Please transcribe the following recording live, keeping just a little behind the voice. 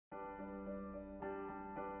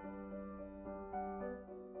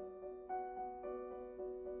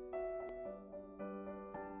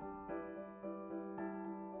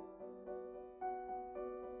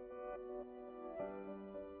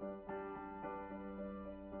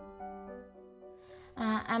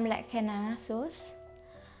I'm Lakena Sus.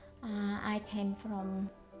 I came from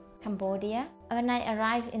Cambodia. When I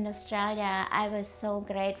arrived in Australia, I was so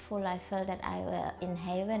grateful. I felt that I was in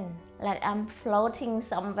heaven, like I'm floating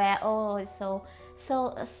somewhere. Oh, it's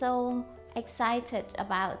so excited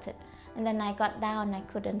about it. And then I got down, I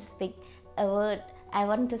couldn't speak a word. I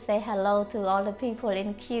wanted to say hello to all the people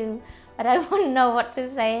in queue, but I wouldn't know what to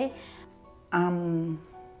say. I'm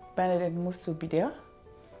Bernadette Musubidia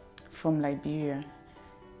from Liberia,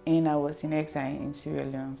 and I was in exile in Sierra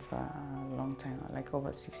Leone for a long time, like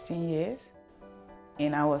over 16 years.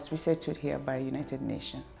 And I was resettled here by United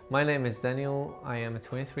Nations. My name is Daniel. I am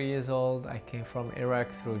 23 years old. I came from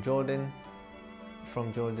Iraq through Jordan,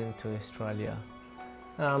 from Jordan to Australia.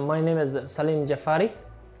 My name is Salim Jafari.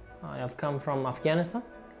 I have come from Afghanistan.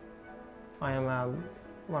 I am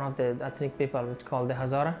one of the ethnic people which called the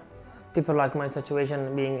Hazara. People like my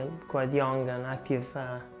situation, being quite young and active,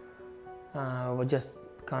 were just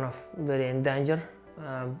kind of very in danger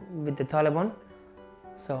with the Taliban.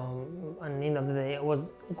 So, at the end of the day, it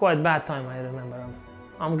was quite a bad time, I remember.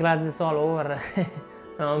 I'm glad it's all over.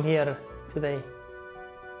 I'm here today.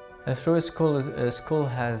 Through school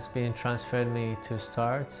has been transferred me to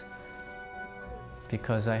START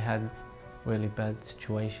because I had really bad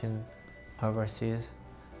situation overseas.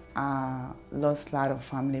 Lost a lot of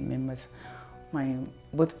family members.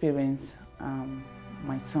 Both parents,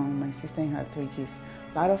 my son, my sister and her 3 kids.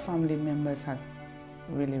 A lot of family members had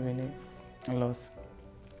really lost.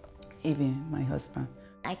 Even my husband.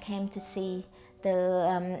 I came to see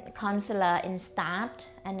the counselor in START,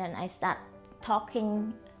 and then I start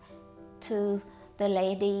talking to the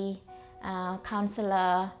lady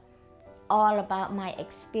counselor all about my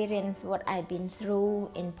experience, what I've been through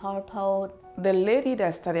in Pol Pot. The lady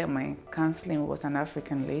that started my counseling was an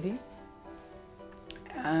African lady,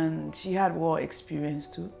 and she had war experience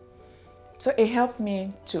too. So it helped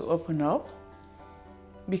me to open up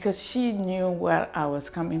because she knew where I was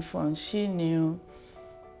coming from. She knew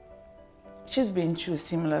she's been through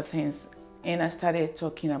similar things, and I started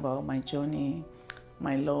talking about my journey,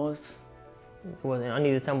 my loss. I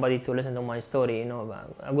needed somebody to listen to my story,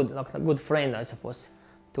 a good friend, I suppose,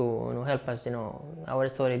 to help us, our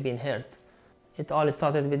story being heard. It all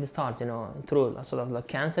started with the start, through a sort of like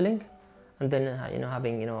counseling, and then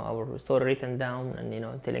having our story written down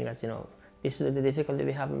and telling us this is the difficulty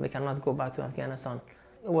we have, and we cannot go back to Afghanistan.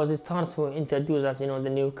 It was a start to introduce us, the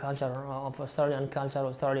new culture of Australian culture,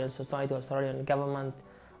 Australian society, Australian government,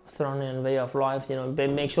 Australian way of life.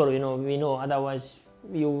 Make sure we know, otherwise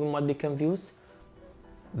you might be confused.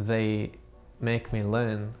 They make me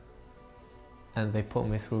learn, and they put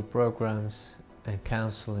me through programs and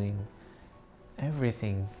counseling,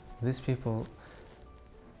 everything. These people,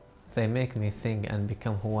 they make me think and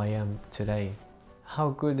become who I am today.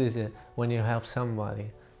 How good is it when you help somebody?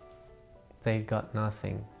 They got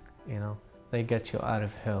nothing, they get you out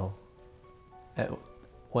of hell.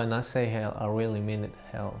 When I say hell, I really mean it,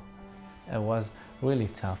 hell. It was really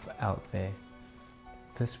tough out there.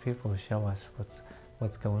 These people show us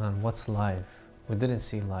what's going on, what's life. We didn't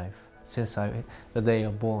see life since the day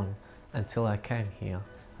you're born until I came here.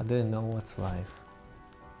 I didn't know what's life.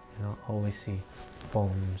 Always see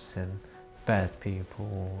bombs and bad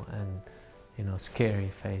people and scary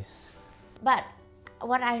face. But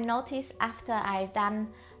what I noticed after I done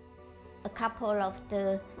a couple of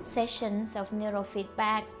the sessions of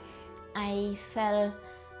neurofeedback, I felt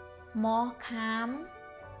more calm.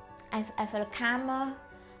 I felt calmer,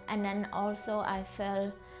 and then also I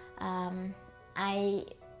felt I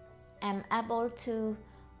am able to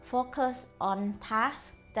focus on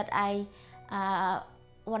tasks that I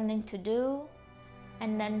wanting to do,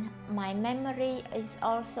 and then my memory is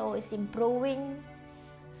improving.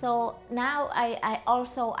 So now I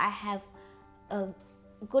have a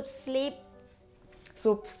good sleep.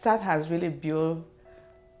 So START has really been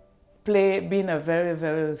a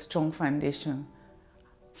very strong foundation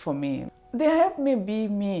for me. They helped me be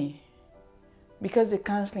me, because the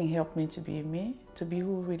counseling helped me to be me, to be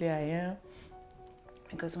who really I am.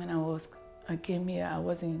 Because when I came here, I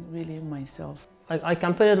wasn't really myself. I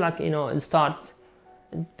compared it starts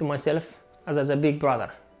to myself as a big brother,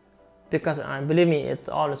 because believe me, it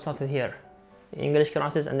all started here. English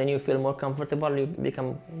classes, and then you feel more comfortable, you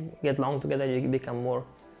get along together, you become more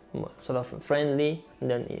sort of friendly, and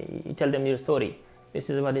then you tell them your story. This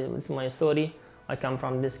is my story. I come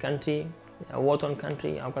from this country, a war-torn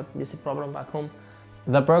country. I've got this problem back home.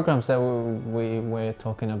 The programs that we were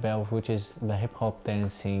talking about, which is the hip-hop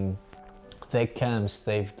dancing, the camps,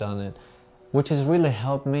 they've done it, which has really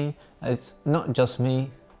helped me. It's not just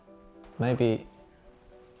me, maybe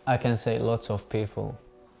I can say lots of people,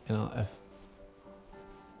 if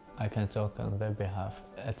I can talk on their behalf.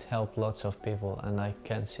 It helped lots of people, and I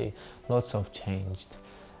can see lots of change.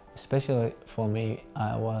 Especially for me,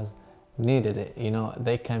 I was needed it. You know,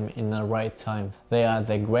 they came in the right time. They are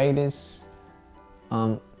the greatest.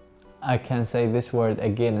 I can say this word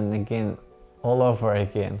again and again, all over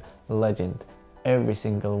again. Legend. Every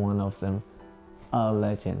single one of them are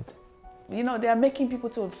legend. You know, they are making people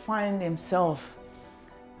to find themselves.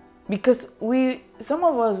 Because some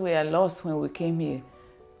of us were lost when we came here.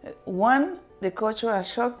 One, the cultural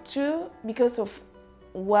shock. Two, because of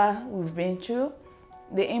what we've been through,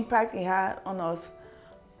 the impact it had on us.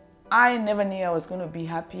 I never knew I was going to be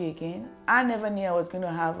happy again. I never knew I was going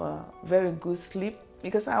to have a very good sleep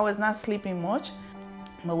because I was not sleeping much.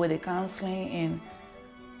 But with the counseling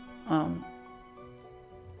and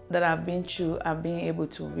that I've been through, I've been able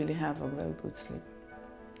to really have a very good sleep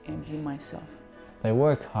and be myself. They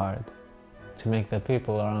work hard to make the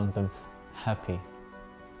people around them happy.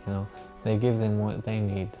 You know, they give them what they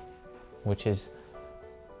need, which is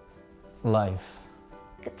life.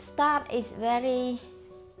 The start is very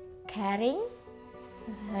caring,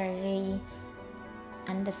 very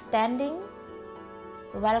understanding,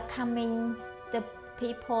 welcoming the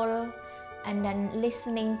people, and then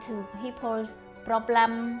listening to people's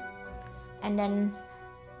problem, and then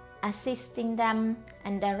assisting them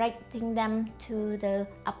and directing them to the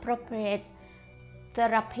appropriate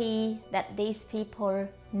therapy that these people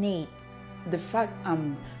need. The fact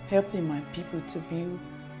I'm helping my people to be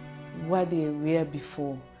what they were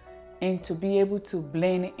before and to be able to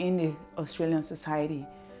blend in the Australian society.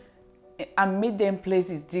 I meet them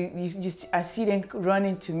places, I see them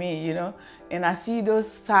running to me, you know, and I see those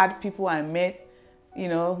sad people I met, you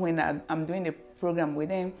know, when I'm doing the program with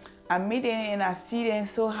them. I meet them and I see them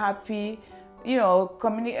so happy, you know,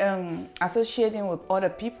 associating with other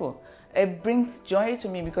people. It brings joy to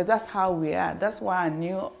me because that's how we are. That's why I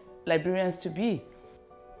knew Liberians to be.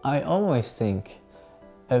 I always think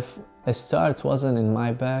if a start wasn't in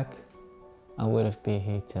my back, I would have been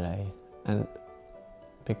here today and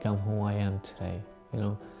become who I am today. You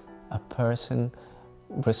know, a person,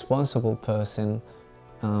 responsible person,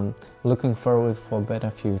 looking forward for a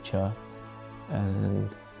better future, and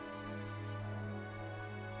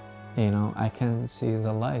you know, I can see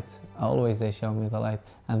the light. Always they show me the light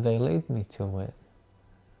and they lead me to it.